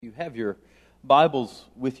you have your Bibles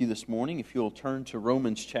with you this morning, if you'll turn to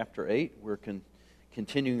Romans chapter 8, we're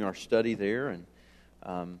continuing our study there.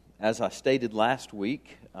 And as I stated last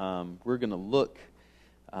week, we're going to look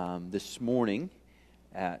this morning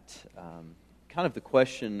at kind of the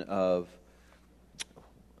question of,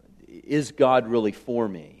 is God really for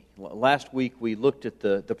me? Last week we looked at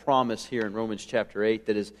the promise here in Romans chapter 8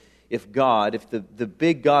 that is, if the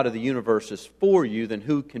big God of the universe is for you, then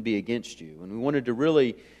who can be against you? And we wanted to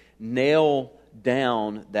really nail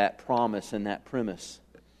down that promise and that premise.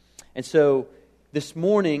 And so this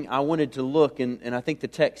morning I wanted to look, and I think the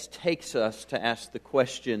text takes us to ask the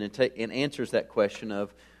question and answers that question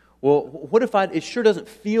of, well, what if it sure doesn't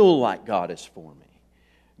feel like God is for me?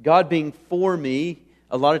 God being for me,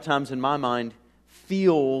 a lot of times in my mind,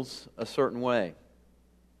 feels a certain way.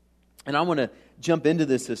 And I want to jump into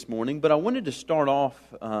this morning, but I wanted to start off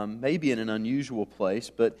maybe in an unusual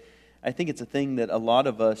place, but I think it's a thing that a lot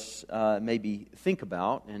of us maybe think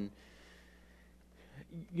about. And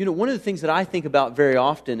you know, one of the things that I think about very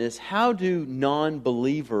often is, how do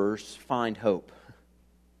non-believers find hope?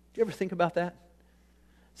 Do you ever think about that?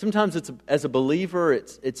 Sometimes as a believer,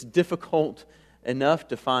 it's difficult enough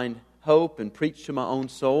to find hope and preach to my own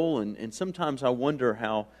soul, and sometimes I wonder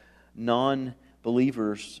how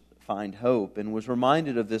non-believers find hope. And was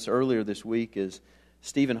reminded of this earlier this week as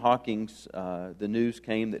Stephen Hawking's, the news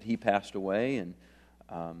came that he passed away, and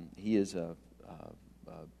he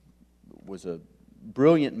was a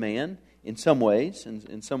brilliant man in some ways, and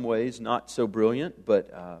in some ways not so brilliant,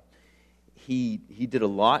 but he did a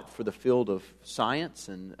lot for the field of science,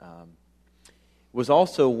 and was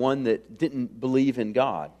also one that didn't believe in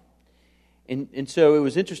God. And so it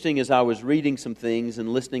was interesting as I was reading some things and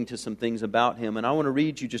listening to some things about him, and I want to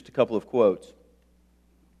read you just a couple of quotes.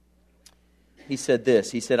 He said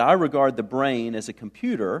this, he said, "I regard the brain as a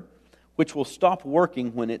computer which will stop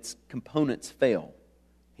working when its components fail,"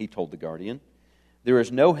 he told The Guardian. "There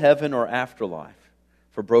is no heaven or afterlife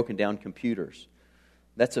for broken down computers.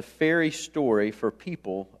 That's a fairy story for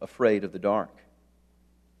people afraid of the dark."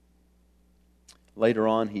 Later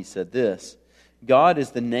on he said this, "God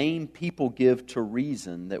is the name people give to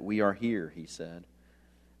reason that we are here," he said.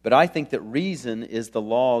 "But I think that reason is the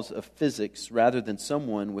laws of physics rather than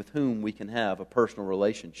someone with whom we can have a personal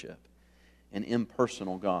relationship, an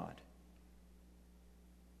impersonal God."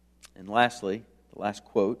 And lastly, the last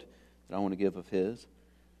quote that I want to give of his,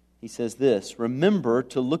 he says this, "Remember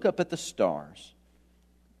to look up at the stars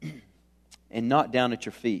and not down at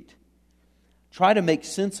your feet. Try to make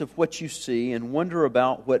sense of what you see and wonder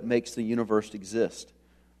about what makes the universe exist,"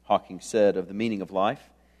 Hawking said of the meaning of life.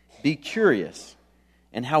 "Be curious,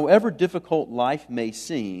 and however difficult life may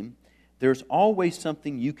seem, there's always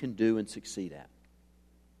something you can do and succeed at."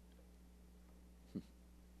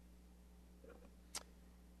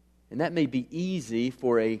 And that may be easy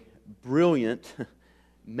for a brilliant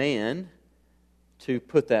man to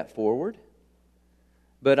put that forward,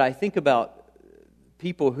 but I think about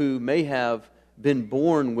people who may have been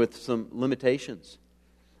born with some limitations,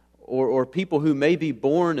 or people who may be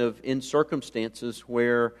born in circumstances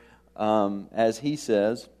where, as he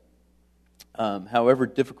says, however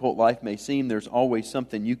difficult life may seem, there's always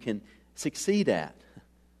something you can succeed at.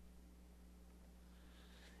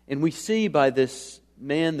 And we see by this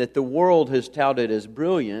man that the world has touted as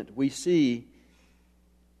brilliant, we see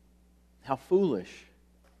how foolish.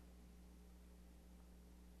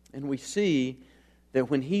 And we see that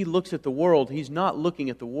when he looks at the world, he's not looking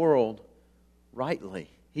at the world rightly.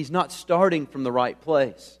 He's not starting from the right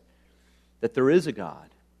place. That there is a God.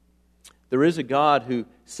 There is a God who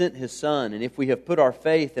sent His Son, and if we have put our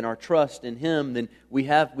faith and our trust in Him, then we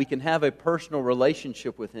can have a personal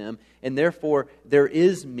relationship with Him, and therefore there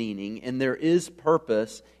is meaning and there is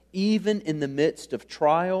purpose even in the midst of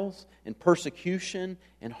trials and persecution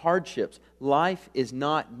and hardships. Life is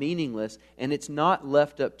not meaningless, and it's not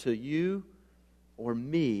left up to you or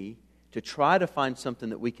me to try to find something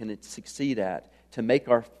that we can succeed at, to make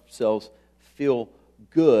ourselves feel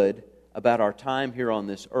good about our time here on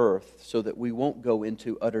this earth, so that we won't go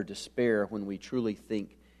into utter despair when we truly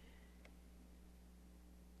think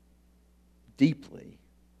deeply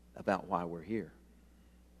about why we're here.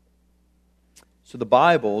 So the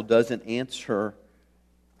Bible doesn't answer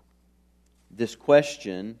this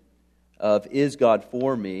question of, is God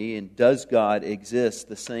for me, and does God exist,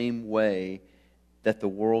 the same way that the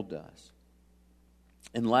world does.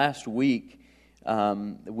 And last week,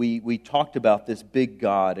 we talked about this big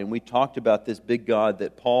God, and we talked about this big God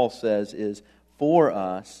that Paul says is for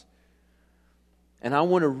us, And I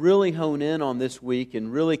want to really hone in on this week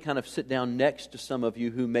and really kind of sit down next to some of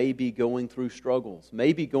you who may be going through struggles.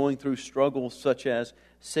 Maybe going through struggles such as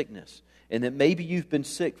sickness. And that maybe you've been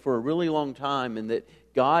sick for a really long time and that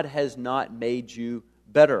God has not made you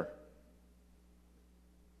better.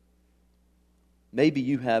 Maybe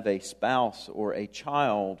you have a spouse or a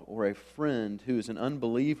child or a friend who is an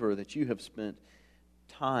unbeliever that you have spent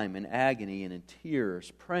time in agony and in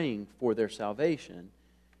tears praying for their salvation.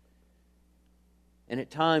 And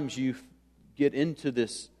at times you get into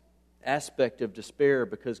this aspect of despair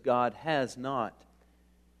because God has not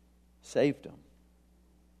saved them.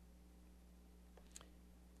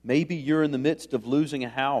 Maybe you're in the midst of losing a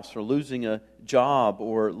house or losing a job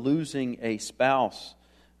or losing a spouse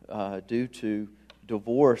due to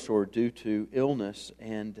divorce or due to illness,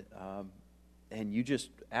 and you just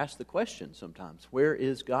ask the question sometimes, where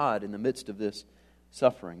is God in the midst of this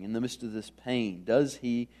suffering, in the midst of this pain? Does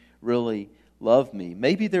He really love me?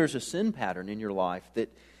 Maybe there's a sin pattern in your life that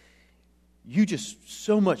you just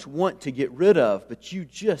so much want to get rid of, but you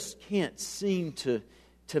just can't seem to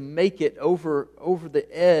make it over the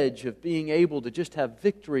edge of being able to just have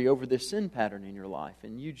victory over this sin pattern in your life.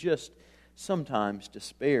 And you just sometimes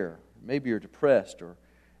despair. Maybe you're depressed or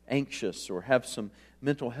anxious or have some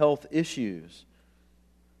mental health issues.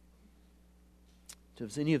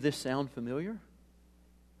 Does any of this sound familiar?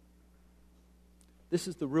 This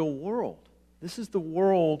is the real world. This is the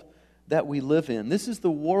world that we live in. This is the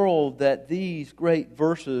world that these great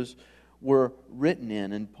verses were written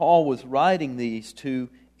in. And Paul was writing these to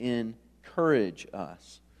encourage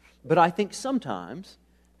us. But I think sometimes,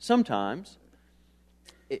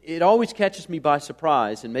 it always catches me by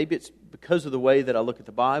surprise, and maybe it's because of the way that I look at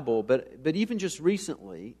the Bible, but even just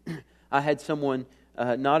recently, I had someone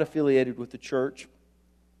not affiliated with the church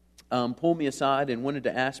pull me aside and wanted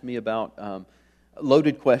to ask me about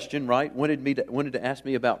loaded question, right? Wanted to ask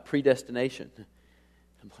me about predestination.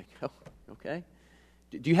 I'm like, oh, okay.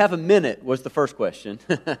 Do you have a minute? Was the first question.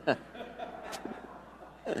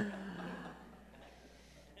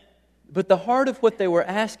 But the heart of what they were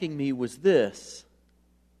asking me was this.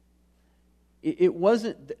 It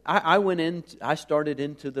wasn't. I started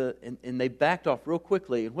into and they backed off real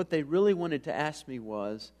quickly. And what they really wanted to ask me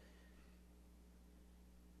was,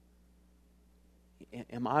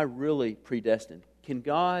 am I really predestined? Can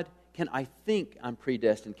I think I'm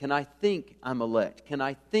predestined? Can I think I'm elect? Can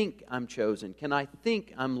I think I'm chosen? Can I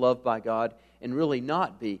think I'm loved by God and really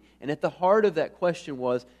not be? And at the heart of that question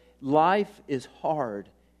was, life is hard,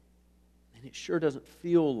 and it sure doesn't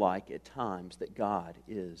feel like at times that God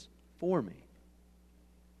is for me.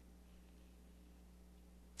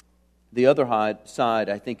 The other side,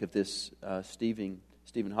 I think, of this Stephen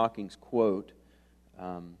Hawking's quote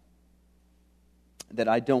that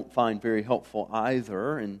I don't find very helpful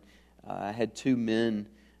either. And I had two men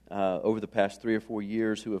over the past 3 or 4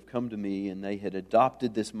 years who have come to me, and they had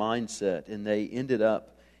adopted this mindset, and they ended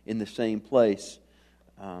up in the same place,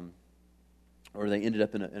 or they ended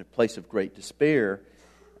up in a place of great despair.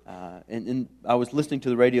 And I was listening to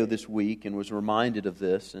the radio this week and was reminded of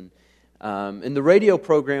this, and the radio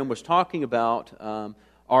program was talking about,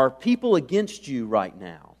 are people against you right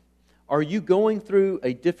now? Are you going through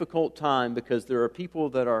a difficult time because there are people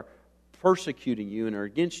that are persecuting you and are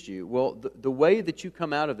against you? Well, the way that you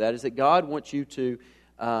come out of that is that God wants you to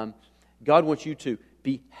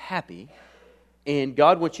be happy, and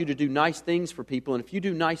God wants you to do nice things for people. And if you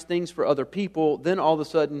do nice things for other people, then all of a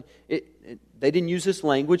sudden, they didn't use this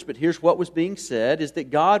language, but here's what was being said, is that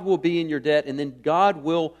God will be in your debt, and then God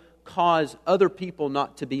will cause other people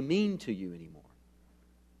not to be mean to you anymore.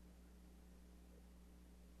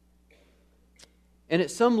 And at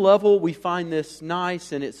some level, we find this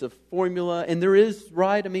nice, and it's a formula. And there is,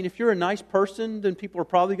 right? I mean, if you're a nice person, then people are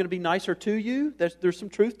probably going to be nicer to you. There's some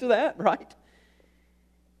truth to that, right?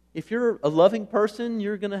 If you're a loving person,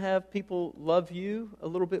 you're going to have people love you a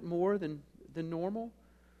little bit more than normal.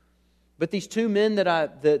 But these two men that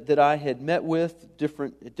I had met with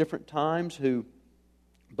at different times, who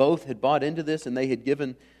both had bought into this, and they had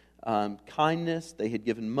given kindness, they had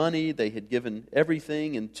given money, they had given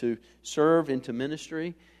everything and to serve into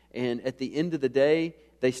ministry. And at the end of the day,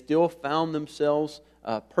 they still found themselves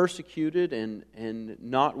persecuted and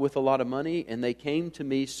not with a lot of money. And they came to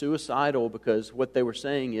me suicidal because what they were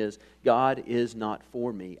saying is, God is not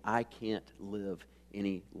for me. I can't live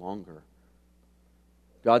any longer.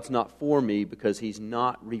 God's not for me because He's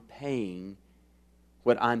not repaying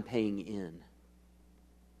what I'm paying in.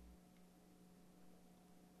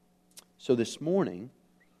 So this morning,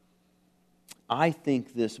 I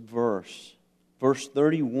think this verse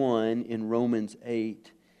 31 in Romans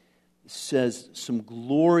 8, says some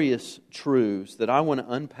glorious truths that I want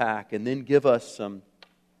to unpack and then give us some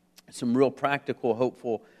real practical,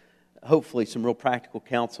 hopefully some real practical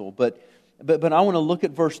counsel. But I want to look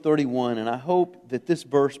at verse 31, and I hope that this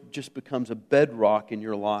verse just becomes a bedrock in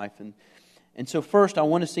your life. And so first I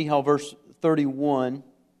want to see how verse 32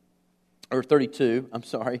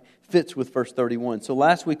 fits with verse 31. So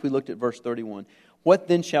last week we looked at verse 31. What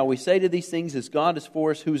then shall we say to these things? As God is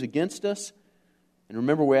for us, who's against us? And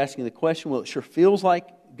remember, we're asking the question, well, it sure feels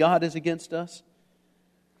like God is against us.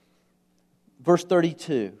 Verse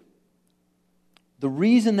 32. The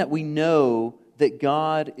reason that we know that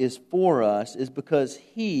God is for us is because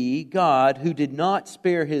He, God, who did not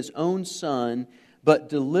spare His own Son, but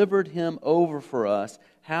delivered Him over for us,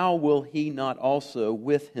 how will He not also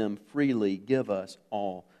with Him freely give us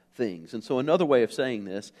all things? And so another way of saying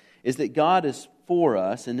this is that God is for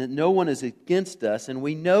us and that no one is against us, and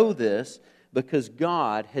we know this because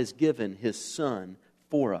God has given His Son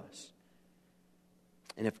for us.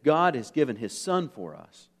 And if God has given His Son for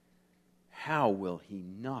us, how will He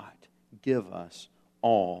not give us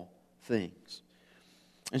all things?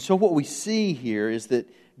 And so what we see here is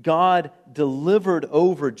that God delivered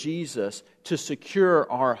over Jesus to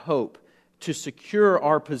secure our hope, to secure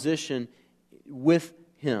our position with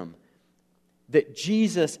Him. That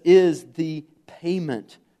Jesus is the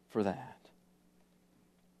payment for that.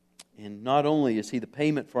 And not only is He the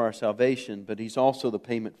payment for our salvation, but He's also the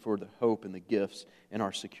payment for the hope and the gifts and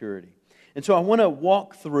our security. And so I want to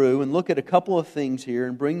walk through and look at a couple of things here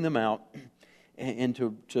and bring them out. And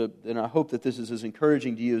I hope that this is as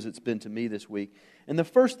encouraging to you as it's been to me this week. And the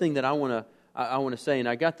first thing that I want to say, and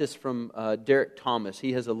I got this from Derek Thomas.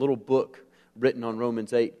 He has a little book written on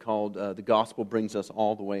Romans 8 called The Gospel Brings Us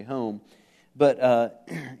All the Way Home. But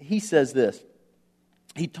he says this.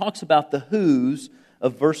 He talks about the who's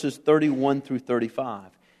of verses 31 through 35.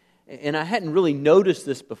 And I hadn't really noticed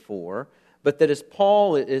this before, but that as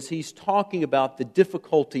Paul, as he's talking about the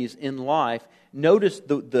difficulties in life, notice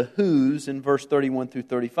the who's in verse 31 through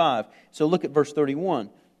 35. So look at verse 31.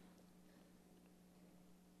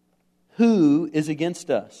 Who is against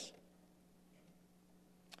us?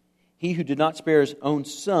 He who did not spare His own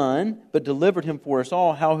Son, but delivered Him for us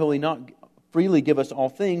all, how will He not freely give us all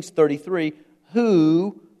things? 33.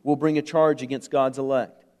 Who will bring a charge against God's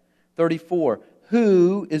elect? 34.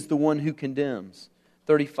 Who is the one who condemns?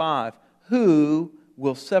 35. Who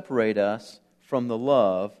will separate us from the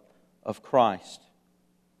love of Christ?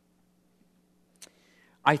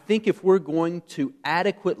 I think if we're going to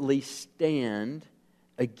adequately stand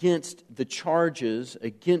against the charges,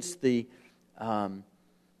 against the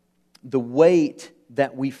weight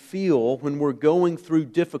that we feel when we're going through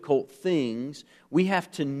difficult things, we have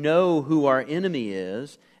to know who our enemy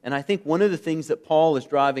is. And I think one of the things that Paul is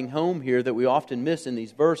driving home here that we often miss in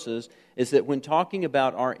these verses is that when talking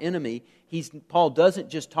about our enemy, Paul doesn't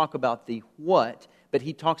just talk about the what, but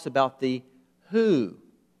he talks about the who.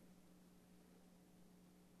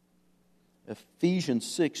 Ephesians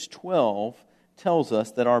 6:12 tells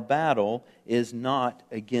us that our battle is not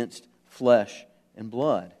against flesh and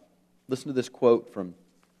blood. Listen to this quote from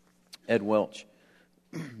Ed Welch.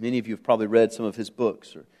 Many of you have probably read some of his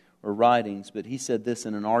books or writings, but he said this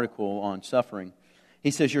in an article on suffering.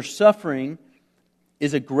 He says, your suffering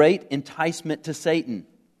is a great enticement to Satan.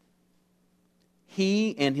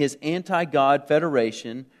 He and his anti-God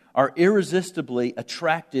federation are irresistibly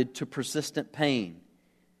attracted to persistent pain,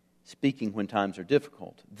 speaking when times are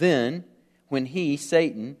difficult. Then, when he,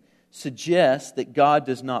 Satan, suggests that God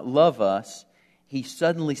does not love us, he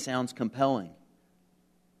suddenly sounds compelling.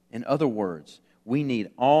 In other words, we need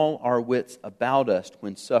all our wits about us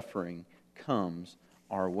when suffering comes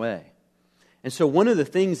our way. And so one of the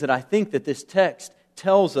things that I think that this text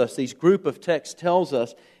tells us, these group of texts tells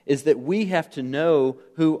us, is that we have to know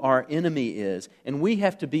who our enemy is. And we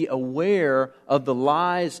have to be aware of the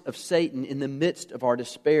lies of Satan in the midst of our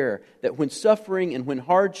despair. That when suffering and when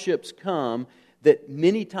hardships come, that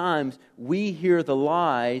many times we hear the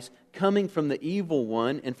lies coming from the evil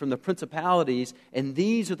one and from the principalities, and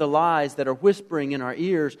these are the lies that are whispering in our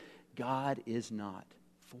ears, God is not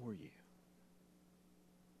for you.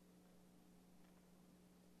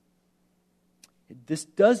 This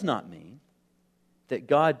does not mean that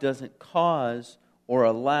God doesn't cause or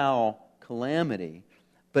allow calamity,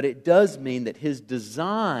 but it does mean that His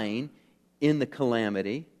design in the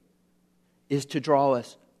calamity is to draw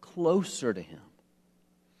us closer to Him.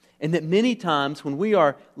 And that many times when we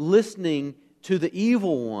are listening to the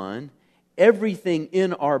evil one, everything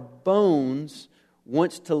in our bones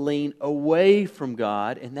wants to lean away from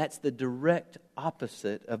God, and that's the direct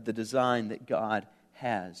opposite of the design that God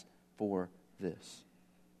has for this.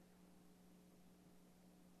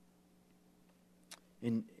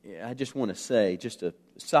 And I just want to say, just a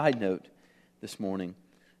side note this morning,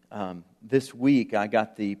 this week I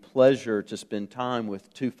got the pleasure to spend time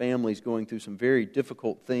with two families going through some very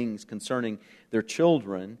difficult things concerning their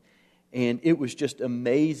children. And it was just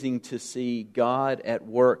amazing to see God at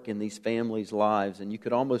work in these families' lives. And you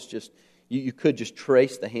could almost just, you could just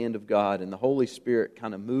trace the hand of God and the Holy Spirit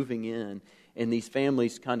kind of moving in. And these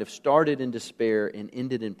families kind of started in despair and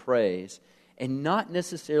ended in praise. And not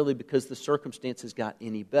necessarily because the circumstances got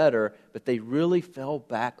any better, but they really fell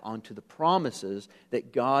back onto the promises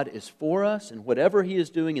that God is for us, and whatever He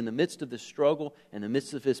is doing in the midst of this struggle, in the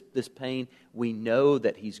midst of this pain, we know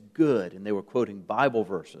that He's good. And they were quoting Bible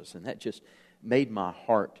verses, and that just made my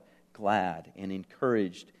heart glad and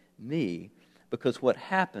encouraged me, because what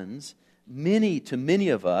happens to many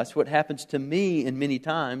of us, what happens to me in many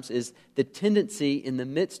times, is the tendency in the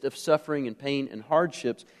midst of suffering and pain and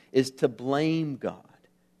hardships is to blame God.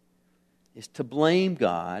 Is to blame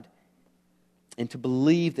God and to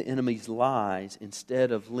believe the enemy's lies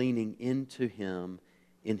instead of leaning into Him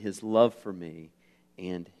in His love for me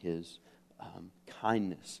and His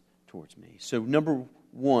kindness towards me. So number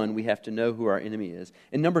one, we have to know who our enemy is.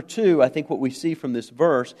 And number two, I think what we see from this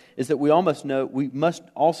verse is that we must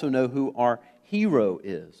also know who our hero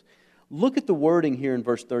is. Look at the wording here in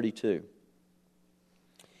verse 32.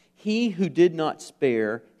 He who did not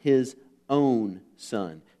spare His own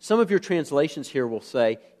Son. Some of your translations here will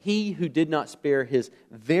say, He who did not spare His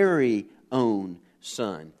very own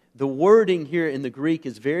Son. The wording here in the Greek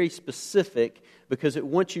is very specific because it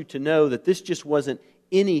wants you to know that this just wasn't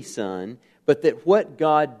any son, but that what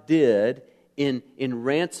God did in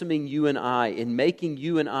ransoming you and I, in making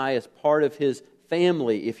you and I as part of His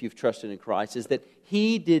family, if you've trusted in Christ, is that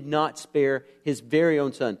He did not spare His very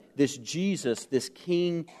own Son. This Jesus, this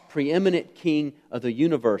King, preeminent King of the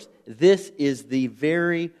universe, this is the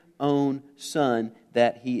very own Son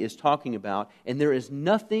that He is talking about. And there is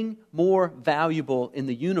nothing more valuable in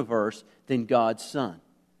the universe than God's Son.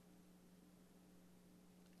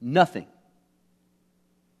 Nothing.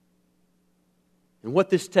 And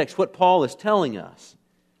what Paul is telling us,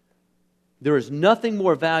 there is nothing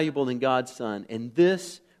more valuable than God's Son, and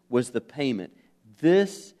this was the payment.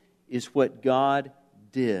 This is what God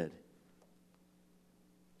did.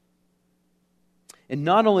 And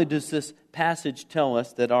not only does this passage tell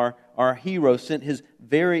us that our hero sent His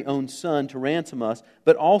very own Son to ransom us,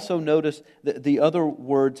 but also notice the other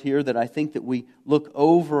words here that I think that we look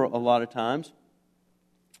over a lot of times.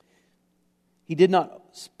 He did not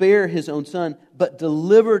spare His own Son, but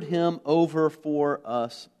delivered Him over for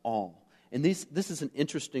us all. And this is an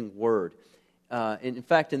interesting word. In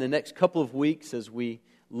fact, in the next couple of weeks, as we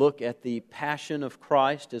look at the Passion of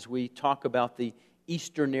Christ, as we talk about the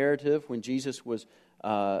Easter narrative when Jesus was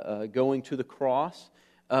going to the cross,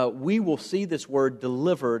 we will see this word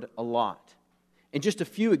delivered a lot. And just a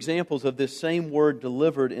few examples of this same word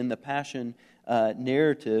delivered in the Passion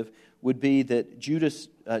narrative would be that Judas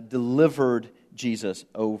delivered Jesus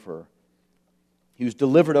over. He was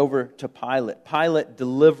delivered over to Pilate. Pilate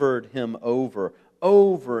delivered Him over.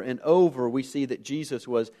 Over and over we see that Jesus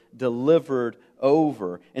was delivered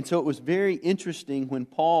over. And so it was very interesting when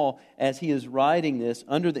Paul, as he is writing this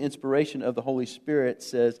under the inspiration of the Holy Spirit,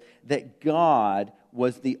 says that God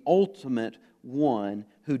was the ultimate one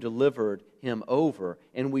who delivered Him over.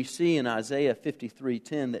 And we see in Isaiah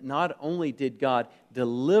 53:10 that not only did God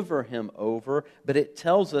deliver Him over, but it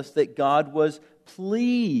tells us that God was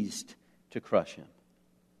pleased to crush Him.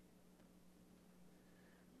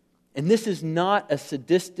 And this is not a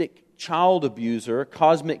sadistic child abuser,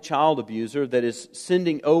 cosmic child abuser, that is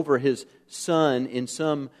sending over his son in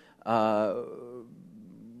some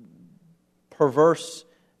perverse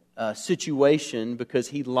situation because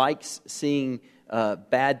he likes seeing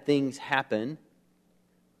bad things happen.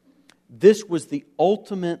 This was the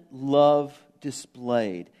ultimate love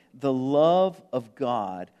displayed. The love of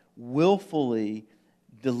God willfully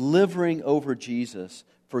delivering over Jesus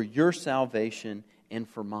for your salvation and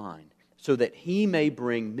for mine, so that He may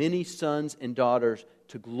bring many sons and daughters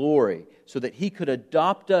to glory, so that He could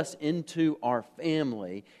adopt us into our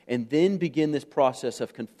family and then begin this process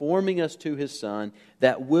of conforming us to His Son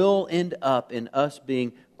that will end up in us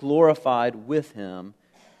being glorified with Him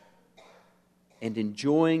and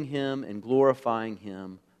enjoying Him and glorifying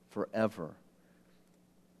Him forever.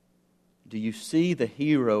 Do you see the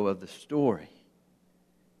hero of the story?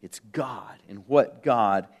 It's God and what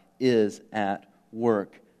God is at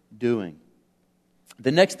work doing.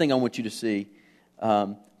 The next thing I want you to see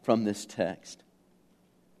from this text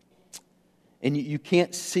And you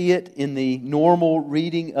can't see it in the normal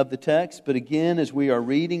reading of the text, but again, as we are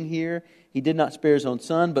reading here, He did not spare His own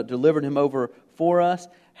Son, but delivered Him over for us.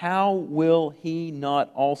 How will He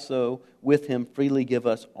not also with Him freely give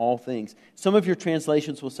us all things? Some of your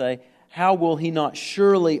translations will say, how will He not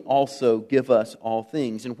surely also give us all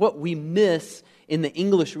things? And what we miss in the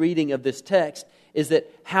English reading of this text is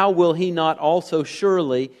that how will He not also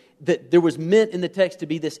surely, that there was meant in the text to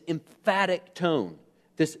be this emphatic tone,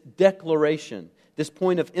 this declaration, this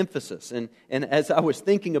point of emphasis. And as I was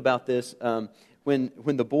thinking about this, when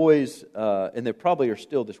the boys, and they probably are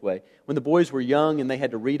still this way, when the boys were young and they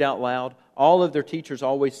had to read out loud, all of their teachers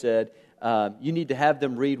always said, you need to have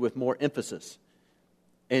them read with more emphasis.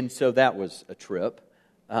 And so that was a trip.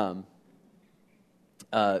 So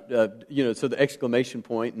the exclamation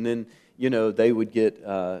point, and then, they would get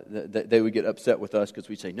upset with us because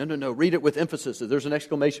we'd say, no, read it with emphasis. There's an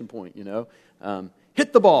exclamation point,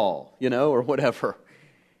 hit the ball, or whatever.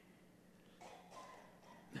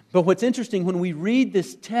 But what's interesting, when we read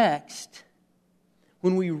this text,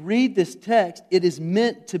 it is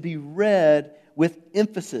meant to be read with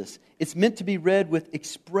emphasis. It's meant to be read with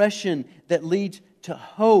expression that leads to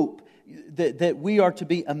hope, that we are to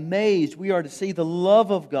be amazed. We are to see the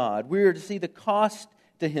love of God. We are to see the cost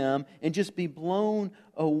to Him and just be blown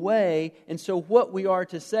away. And so what we are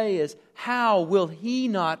to say is, how will He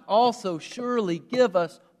not also surely give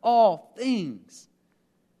us all things?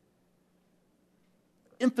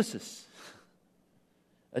 Emphasis.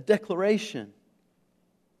 A declaration.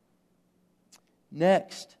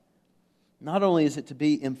 Next, not only is it to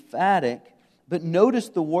be emphatic, but notice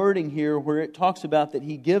the wording here where it talks about that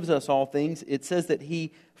He gives us all things. It says that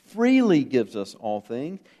He freely gives us all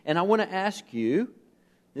things. And I want to ask you,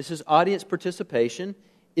 this is audience participation,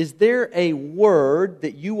 is there a word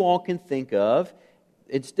that you all can think of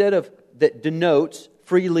instead of that denotes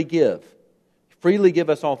freely give? Freely give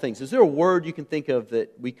us all things. Is there a word you can think of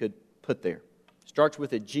that we could put there? Starts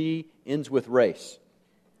with a G, ends with race.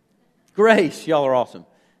 Grace. Y'all are awesome.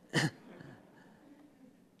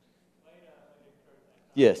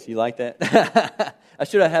 Yes, you like that? I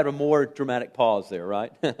should have had a more dramatic pause there,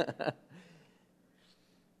 right?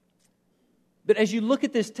 But as you look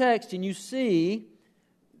at this text and you see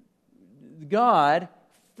God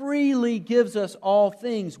freely gives us all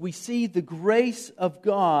things, we see the grace of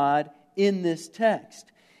God in this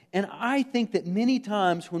text. And I think that many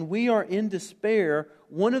times when we are in despair,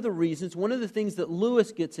 one of the things that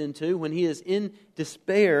Lewis gets into when he is in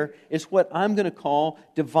despair is what I'm going to call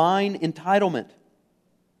divine entitlement.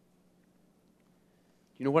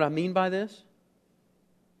 You know what I mean by this?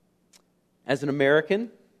 As an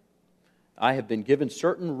American, I have been given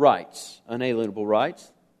certain rights, unalienable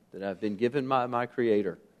rights, that I've been given by my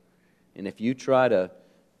Creator. And if you try to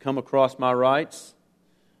come across my rights,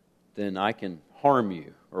 then I can harm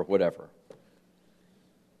you or whatever.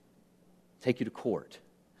 Take you to court.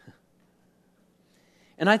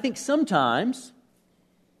 And I think sometimes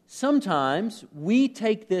we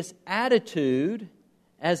take this attitude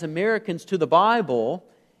as Americans to the Bible,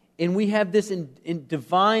 and we have this in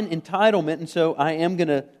divine entitlement. And so I am going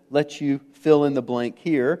to let you fill in the blank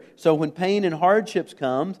here. So when pain and hardships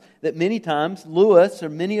comes, that many times, Lewis or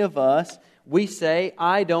many of us, we say,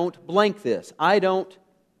 I don't blank this. I don't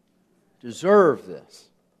deserve this.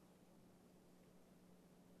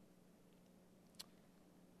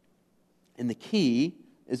 And the key,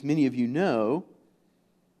 as many of you know,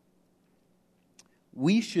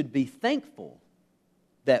 we should be thankful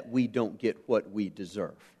that we don't get what we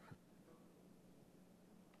deserve.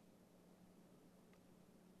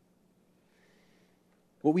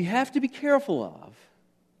 What we have to be careful of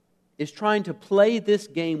is trying to play this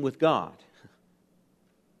game with God.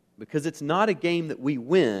 Because it's not a game that we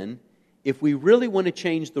win if we really want to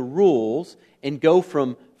change the rules and go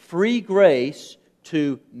from free grace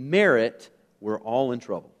to merit. We're all in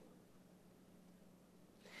trouble.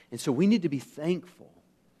 And so we need to be thankful.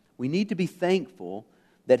 We need to be thankful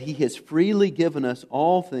that He has freely given us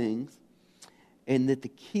all things, and that the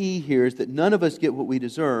key here is that none of us get what we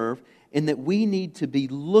deserve, and that we need to be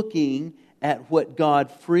looking at what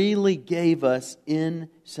God freely gave us in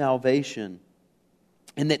salvation.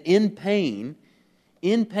 And that in pain,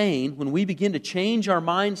 when we begin to change our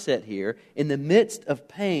mindset here, in the midst of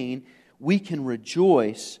pain, we can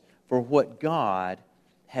rejoice for what God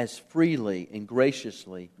has freely and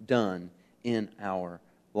graciously done in our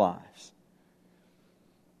lives.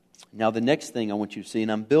 Now, the next thing I want you to see, and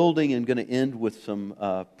I'm building and going to end with some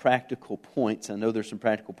practical points. I know there's some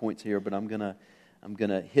practical points here, but I'm going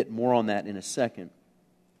to hit more on that in a second.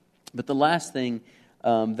 But the last thing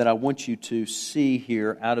that I want you to see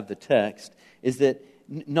here out of the text is that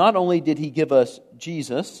not only did He give us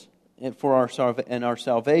Jesus for our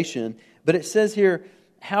salvation, but it says here,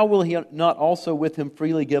 how will He not also with Him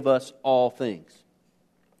freely give us all things?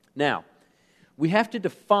 Now, we have to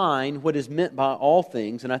define what is meant by all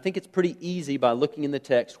things, and I think it's pretty easy by looking in the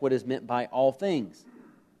text what is meant by all things.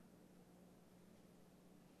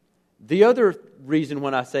 The other reason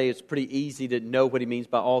when I say it's pretty easy to know what He means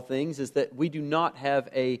by all things is that we do not have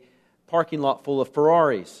a parking lot full of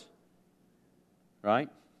Ferraris, right?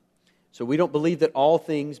 So we don't believe that all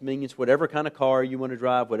things means whatever kind of car you want to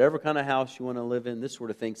drive, whatever kind of house you want to live in, this sort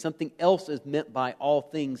of thing. Something else is meant by all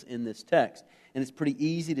things in this text. And it's pretty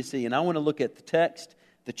easy to see. And I want to look at the text,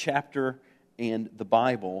 the chapter, and the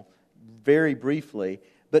Bible very briefly.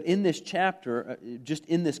 But in this chapter, just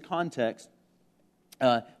in this context,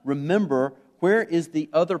 remember, where is the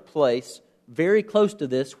other place very close to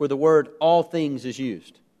this where the word all things is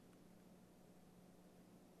used?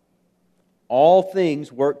 All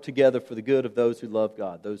things work together for the good of those who love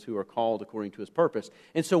God, those who are called according to His purpose.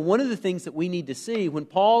 And so one of the things that we need to see when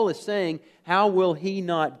Paul is saying, how will He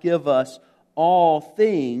not give us all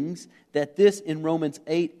things, that this in Romans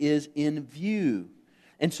 8 is in view.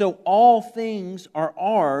 And so all things are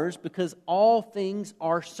ours because all things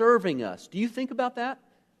are serving us. Do you think about that?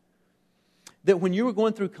 That when you were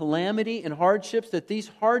going through calamity and hardships, that these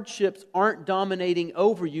hardships aren't dominating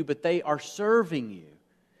over you, but they are serving you.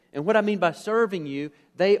 And what I mean by serving you,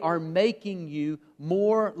 they are making you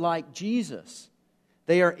more like Jesus.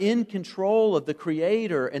 They are in control of the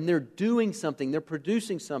Creator, and they're doing something, they're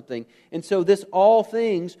producing something. And so this all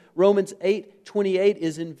things, Romans 8:28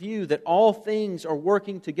 is in view, that all things are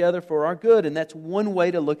working together for our good, and that's one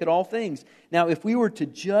way to look at all things. Now, if we were to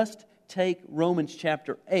just take Romans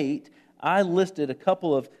chapter 8, I listed a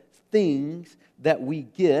couple of things that we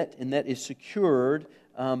get and that is secured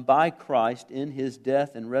by Christ in His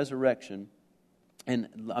death and resurrection.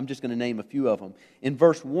 And I'm just going to name a few of them. In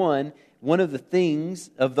verse 1, one of the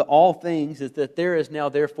things, of the all things, is that there is now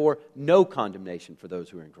therefore no condemnation for those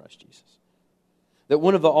who are in Christ Jesus. That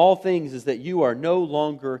one of the all things is that you are no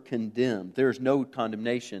longer condemned. There is no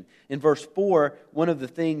condemnation. In verse 4, one of the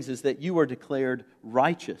things is that you are declared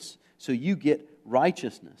righteous. So you get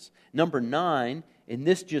righteousness. Number 9, and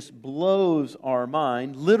this just blows our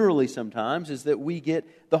mind, literally sometimes, is that we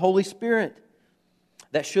get the Holy Spirit.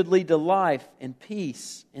 That should lead to life and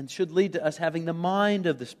peace and should lead to us having the mind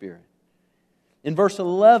of the Spirit. In verse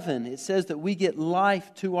 11, it says that we get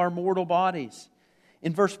life to our mortal bodies.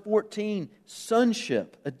 In verse 14,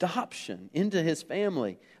 sonship, adoption into His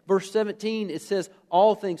family. Verse 17, it says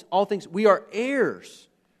all things, we are heirs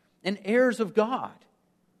and heirs of God.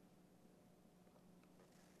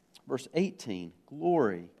 Verse 18,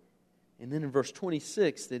 glory. And then in verse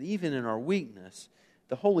 26, that even in our weakness,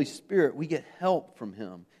 the Holy Spirit, we get help from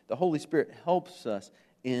Him. The Holy Spirit helps us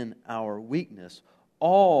in our weakness.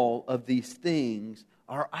 All of these things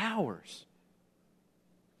are ours.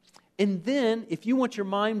 And then, if you want your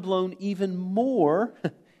mind blown even more,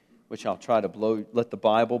 which I'll try to let the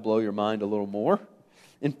Bible blow your mind a little more,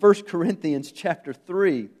 in 1 Corinthians chapter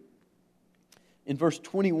 3, in verse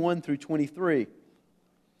 21 through 23,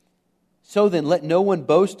 so then, let no one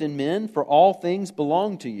boast in men, for all things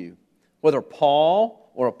belong to you. Whether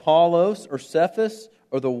Paul or Apollos or Cephas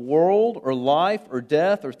or the world or life or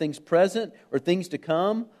death or things present or things to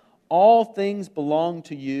come, all things belong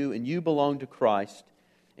to you, and you belong to Christ,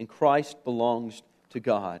 and Christ belongs to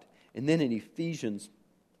God. And then in Ephesians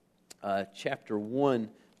chapter 1,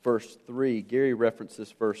 verse 3, Gary referenced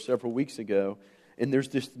this verse several weeks ago, and there's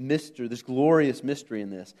this mystery, this glorious mystery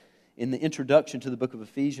in this. In the introduction to the book of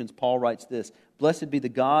Ephesians, Paul writes this: Blessed be the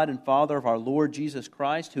God and Father of our Lord Jesus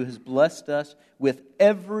Christ, who has blessed us with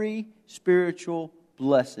every spiritual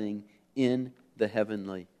blessing in the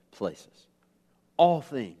heavenly places. All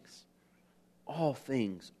things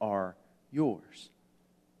are yours.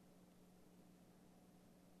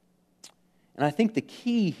 And I think the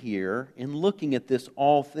key here in looking at this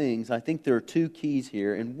all things, I think there are two keys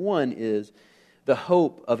here, and one is the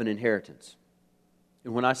hope of an inheritance.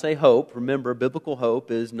 And when I say hope, remember, biblical hope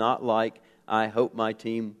is not like, I hope my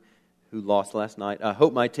team who lost last night, I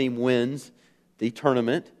hope my team wins the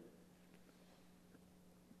tournament.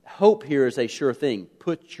 Hope here is a sure thing.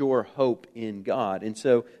 Put your hope in God. And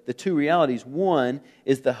so the two realities, one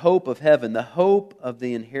is the hope of heaven, the hope of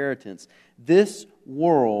the inheritance. This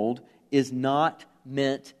world is not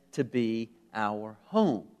meant to be our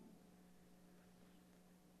home.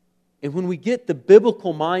 And when we get the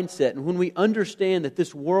biblical mindset and when we understand that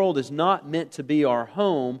this world is not meant to be our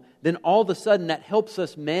home, then all of a sudden that helps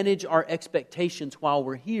us manage our expectations while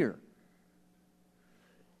we're here.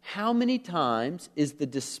 How many times is the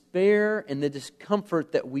despair and the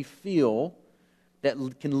discomfort that we feel that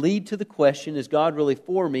can lead to the question, is God really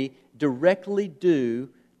for me, directly due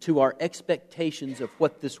to our expectations of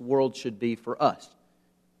what this world should be for us?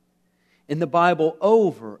 And the Bible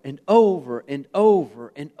over and over and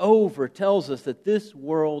over and over tells us that this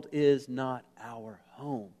world is not our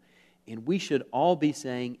home. And we should all be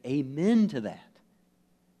saying amen to that.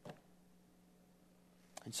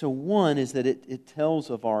 And so one is that it tells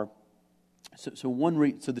of our... So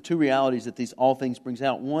the two realities that these all things brings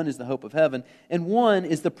out. One is the hope of heaven, and one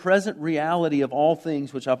is the present reality of all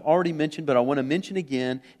things, which I've already mentioned, but I want to mention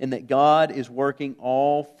again, and that God is working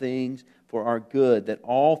all things for our good, that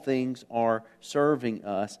all things are serving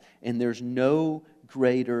us, and there's no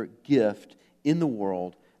greater gift in the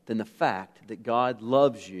world than the fact that God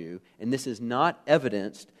loves you, and this is not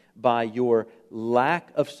evidenced by your lack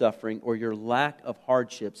of suffering or your lack of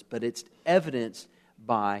hardships, but it's evidenced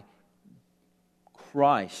by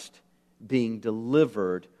Christ being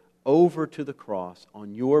delivered over to the cross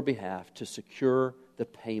on your behalf to secure the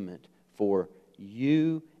payment for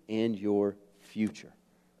you and your future.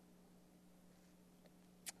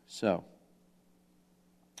 So,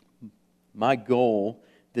 my goal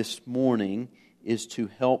this morning is to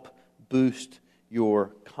help boost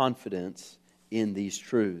your confidence in these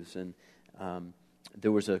truths. And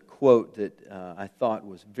there was a quote that I thought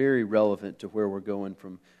was very relevant to where we're going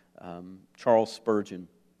from Charles Spurgeon.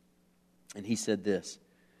 And he said this: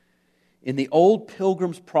 "In the old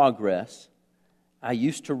Pilgrim's Progress I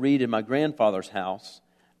used to read in my grandfather's house,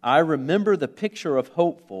 I remember the picture of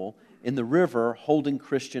Hopeful in the river holding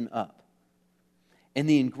Christian up. And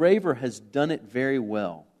the engraver has done it very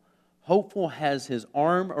well. Hopeful has his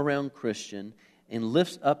arm around Christian and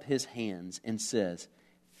lifts up his hands and says,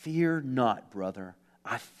 'Fear not, brother,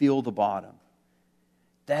 I feel the bottom.'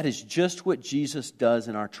 That is just what Jesus does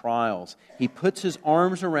in our trials. He puts His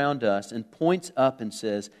arms around us and points up and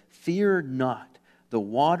says, 'Fear not, the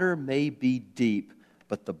water may be deep,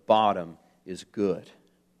 but the bottom is good.'"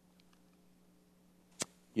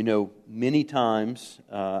 You know, many times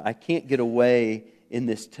I can't get away in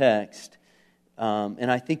this text, and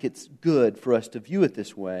I think it's good for us to view it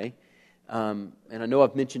this way. And I know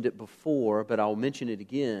I've mentioned it before, but I'll mention it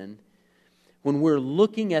again. When we're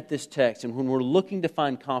looking at this text, and when we're looking to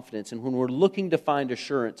find confidence, and when we're looking to find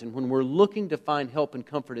assurance, and when we're looking to find help and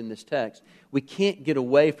comfort in this text, we can't get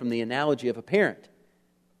away from the analogy of a parent.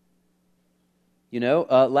 You know,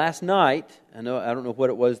 last night, I don't know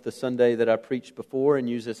what it was the Sunday that I preached before and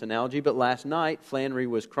used this analogy, but last night Flannery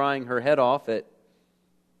was crying her head off at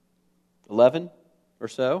 11 or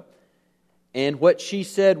so, and what she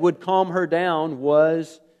said would calm her down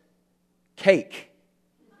was cake.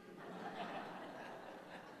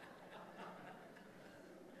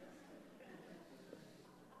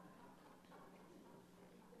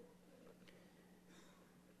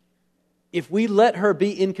 If we let her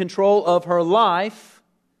be in control of her life,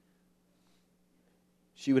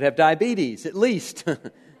 she would have diabetes, at least.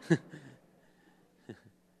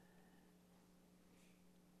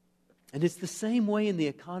 And it's the same way in the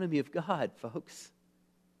economy of God, folks.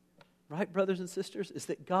 Right, brothers and sisters? Is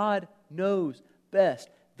that God knows best.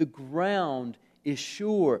 The ground is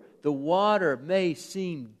sure. The water may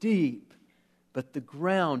seem deep, but the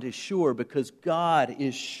ground is sure because God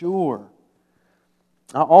is sure.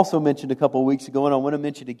 I also mentioned a couple of weeks ago, and I want to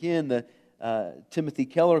mention again the Timothy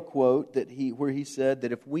Keller quote where he said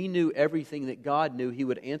that if we knew everything that God knew, He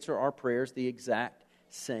would answer our prayers the exact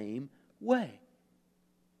same way.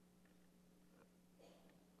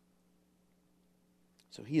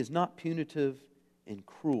 So He is not punitive and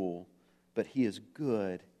cruel, but He is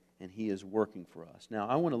good and He is working for us. Now,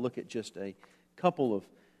 I want to look at just a couple of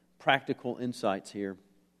practical insights here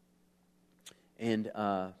and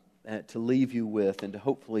to leave you with and to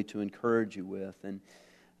hopefully to encourage you with. And,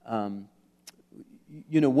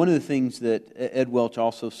 one of the things that Ed Welch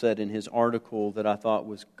also said in his article that I thought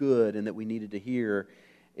was good and that we needed to hear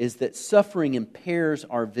is that suffering impairs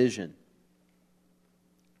our vision.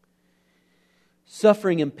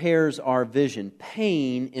 Suffering impairs our vision.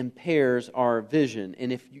 Pain impairs our vision.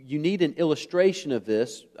 And if you need an illustration of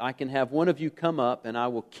this, I can have one of you come up and I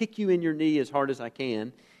will kick you in your knee as hard as I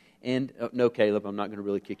can. And no, Caleb, I'm not going to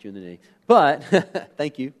really kick you in the knee. But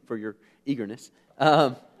thank you for your eagerness.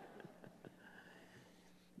 But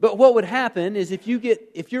what would happen is if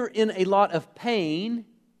you're in a lot of pain,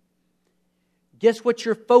 guess what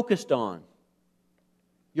you're focused on?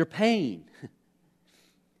 Your pain.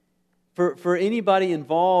 For anybody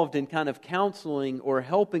involved in kind of counseling or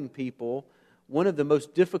helping people, one of the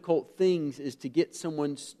most difficult things is to get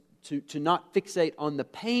someone to not fixate on the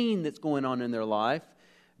pain that's going on in their life,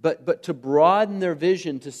 but to broaden their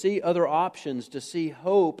vision, to see other options, to see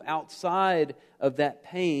hope outside of that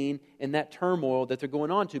pain and that turmoil that they're going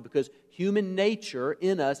on to, because human nature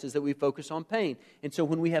in us is that we focus on pain. And so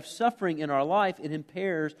when we have suffering in our life, it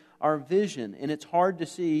impairs our vision, and it's hard to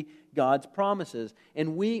see God's promises.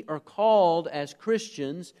 And we are called as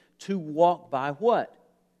Christians to walk by what?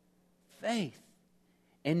 Faith,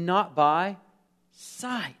 and not by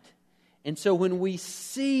sight. And so when we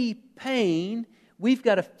see pain, we've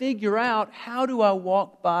got to figure out, how do I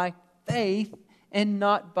walk by faith and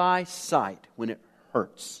not by sight when it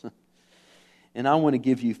hurts? And I want to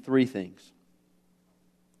give you three things.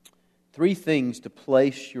 Three things to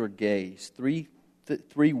place your gaze. Three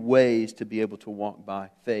ways to be able to walk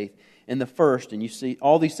by faith. And the first, and you see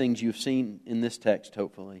all these things you've seen in this text,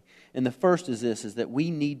 hopefully. And the first is this, is that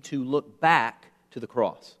we need to look back to the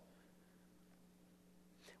cross.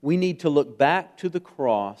 We need to look back to the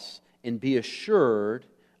cross and be assured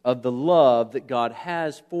of the love that God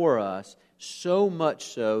has for us, so much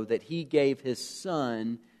so that He gave His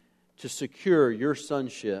Son to secure your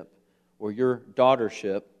sonship or your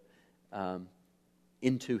daughtership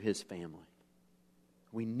into His family.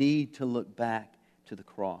 We need to look back to the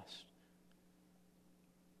cross.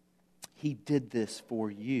 He did this for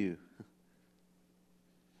you.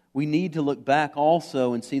 We need to look back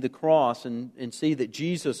also and see the cross and see that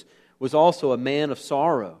Jesus was also a man of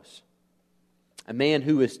sorrows. A man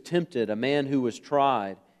who was tempted, a man who was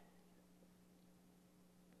tried.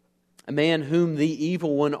 A man whom the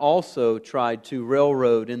evil one also tried to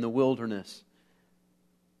railroad in the wilderness.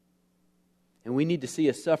 And we need to see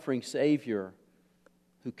a suffering Savior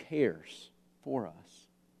who cares for us.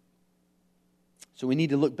 So we need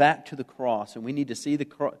to look back to the cross, and we need to see the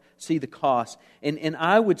cost. And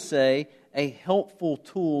I would say a helpful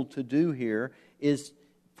tool to do here is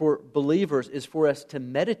for believers is for us to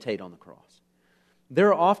meditate on the cross.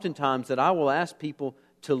 There are often times that I will ask people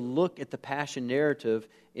to look at the Passion narrative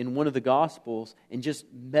in one of the Gospels and just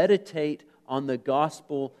meditate on the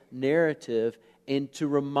Gospel narrative and to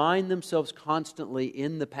remind themselves constantly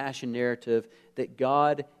in the Passion narrative that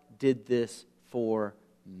God did this for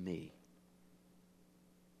me.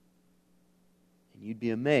 And you'd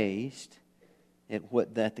be amazed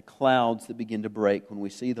at the clouds that begin to break when we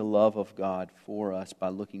see the love of God for us by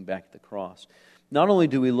looking back at the cross. Not only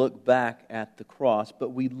do we look back at the cross, but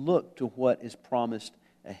we look to what is promised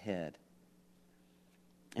ahead.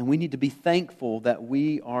 And we need to be thankful that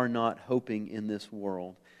we are not hoping in this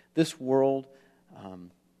world. This world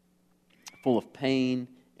full of pain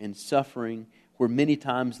and suffering, where many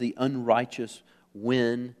times the unrighteous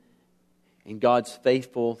win and God's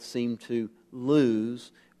faithful seem to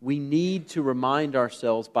lose. We need to remind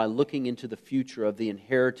ourselves by looking into the future of the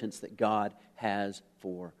inheritance that God has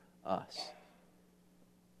for us.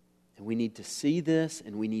 And we need to see this,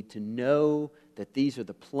 and we need to know that these are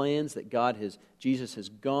the plans that Jesus has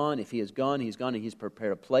gone. If He has gone, He's gone, and He's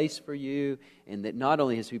prepared a place for you. And that not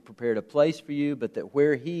only has He prepared a place for you, but that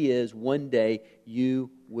where He is, one day you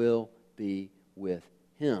will be with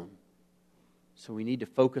Him. So we need to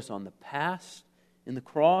focus on the past in the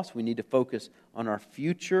cross. We need to focus on our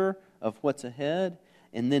future of what's ahead.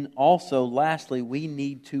 And then also, lastly, we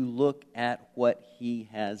need to look at what He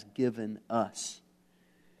has given us.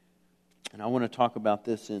 And I want to talk about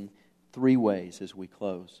this in three ways as we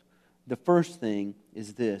close. The first thing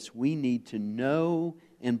is this: we need to know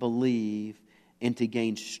and believe and to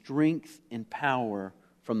gain strength and power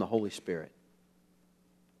from the Holy Spirit.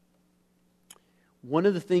 One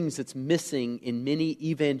of the things that's missing in many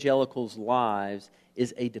evangelicals' lives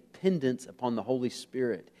is a dependence upon the Holy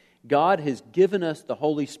Spirit. God has given us the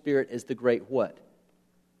Holy Spirit as the great what?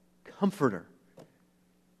 Comforter.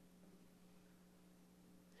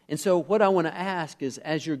 And so what I want to ask is,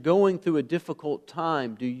 as you're going through a difficult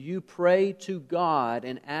time, do you pray to God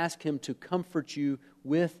and ask Him to comfort you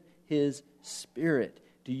with His Spirit?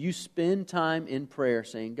 Do you spend time in prayer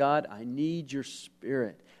saying, God, I need your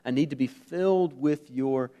Spirit. I need to be filled with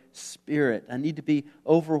your Spirit. I need to be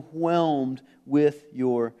overwhelmed with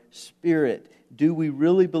your Spirit. Do we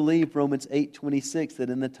really believe Romans 8:26 that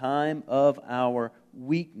in the time of our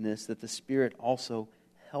weakness that the Spirit also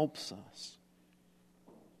helps us?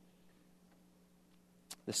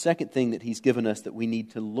 The second thing that He's given us that we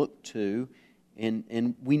need to look to,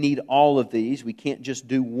 and we need all of these. We can't just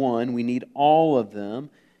do one. We need all of them.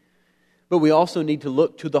 But we also need to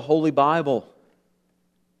look to the Holy Bible.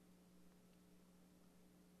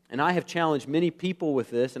 And I have challenged many people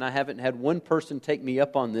with this, and I haven't had one person take me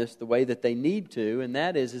up on this the way that they need to, and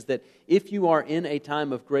that is that if you are in a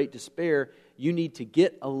time of great despair, you need to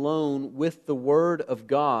get alone with the Word of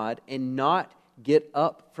God and not get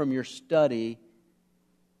up from your study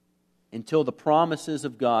until the promises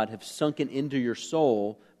of God have sunken into your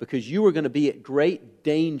soul, because you are going to be at great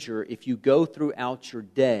danger if you go throughout your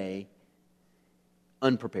day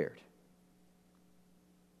unprepared.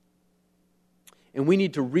 And we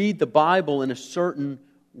need to read the Bible in a certain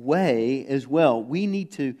way as well. We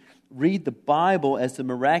need to read the Bible as the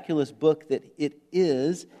miraculous book that it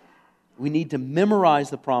is. We need to memorize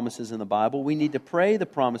the promises in the Bible. We need to pray the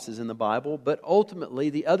promises in the Bible. But ultimately,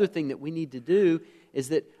 the other thing that we need to do is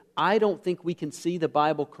that I don't think we can see the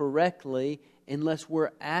Bible correctly unless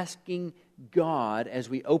we're asking God, as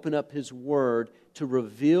we open up His Word, to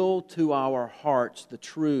reveal to our hearts the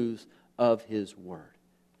truths of His Word.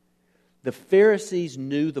 The Pharisees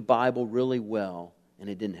knew the Bible really well, and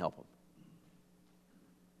it didn't help them.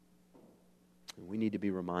 And we need to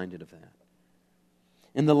be reminded of that.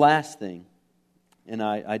 And the last thing, and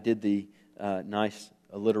I did the nice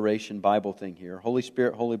alliteration Bible thing here, Holy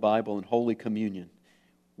Spirit, Holy Bible, and Holy Communion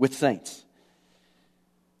with saints.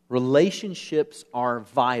 Relationships are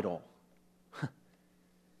vital.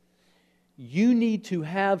 You need to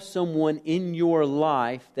have someone in your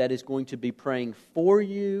life that is going to be praying for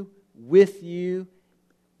you, with you,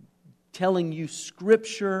 telling you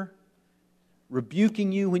Scripture,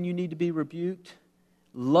 rebuking you when you need to be rebuked,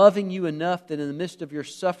 loving you enough that in the midst of your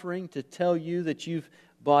suffering to tell you that you've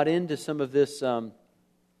bought into some of this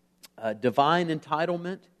divine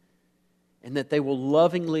entitlement, and that they will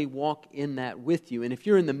lovingly walk in that with you. And if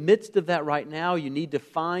you're in the midst of that right now, you need to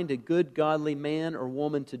find a good, godly man or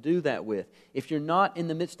woman to do that with. If you're not in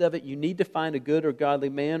the midst of it, you need to find a good or godly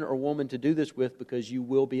man or woman to do this with, because you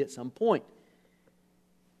will be at some point.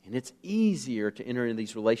 And it's easier to enter into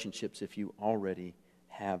these relationships if you already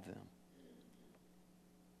have them.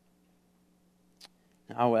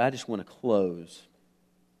 Now, I just want to close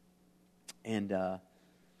and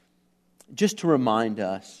just to remind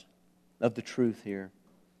us of the truth here,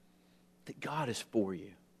 that God is for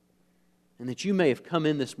you, and that you may have come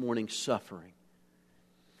in this morning suffering.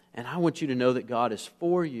 And I want you to know that God is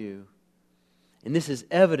for you, and this is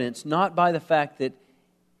evidenced not by the fact that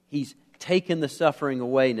He's taken the suffering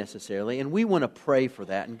away necessarily, and we want to pray for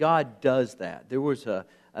that, and God does that. There was a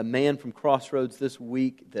man from Crossroads this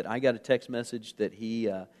week that I got a text message that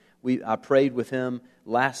I prayed with him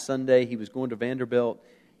last Sunday. He was going to Vanderbilt.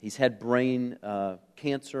 He's had brain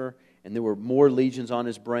cancer, and there were more lesions on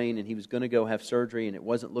his brain, and he was going to go have surgery, and it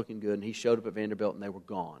wasn't looking good, and he showed up at Vanderbilt, and they were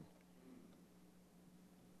gone.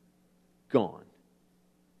 Gone.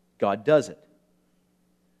 God does it.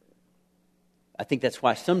 I think that's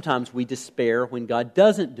why sometimes we despair when God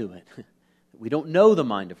doesn't do it. We don't know the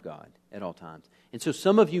mind of God at all times. And so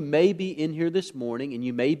some of you may be in here this morning and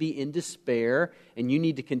you may be in despair, and you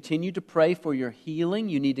need to continue to pray for your healing.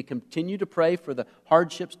 You need to continue to pray for the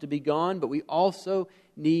hardships to be gone, but we also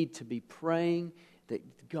need to be praying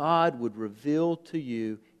that God would reveal to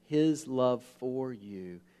you His love for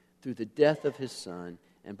you through the death of His Son,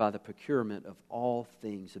 and by the procurement of all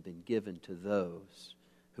things have been given to those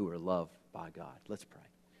who are loved by God. Let's pray.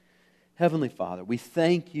 Heavenly Father, we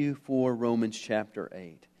thank You for Romans chapter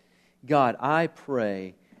 8. God, I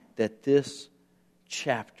pray that this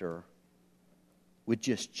chapter would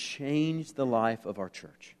just change the life of our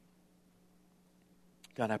church.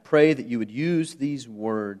 God, I pray that You would use these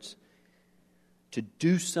words to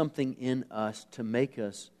do something in us, to make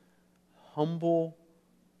us humble,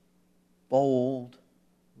 bold,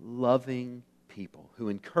 loving people who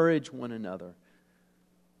encourage one another,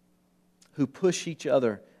 who push each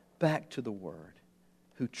other back to the Word,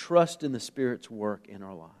 who trust in the Spirit's work in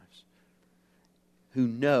our lives, who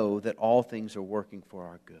know that all things are working for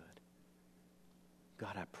our good.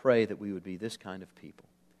 God, I pray that we would be this kind of people.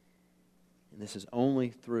 And this is only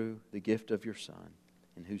through the gift of Your Son,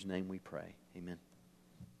 in whose name we pray. Amen.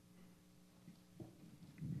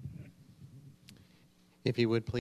 If you would please.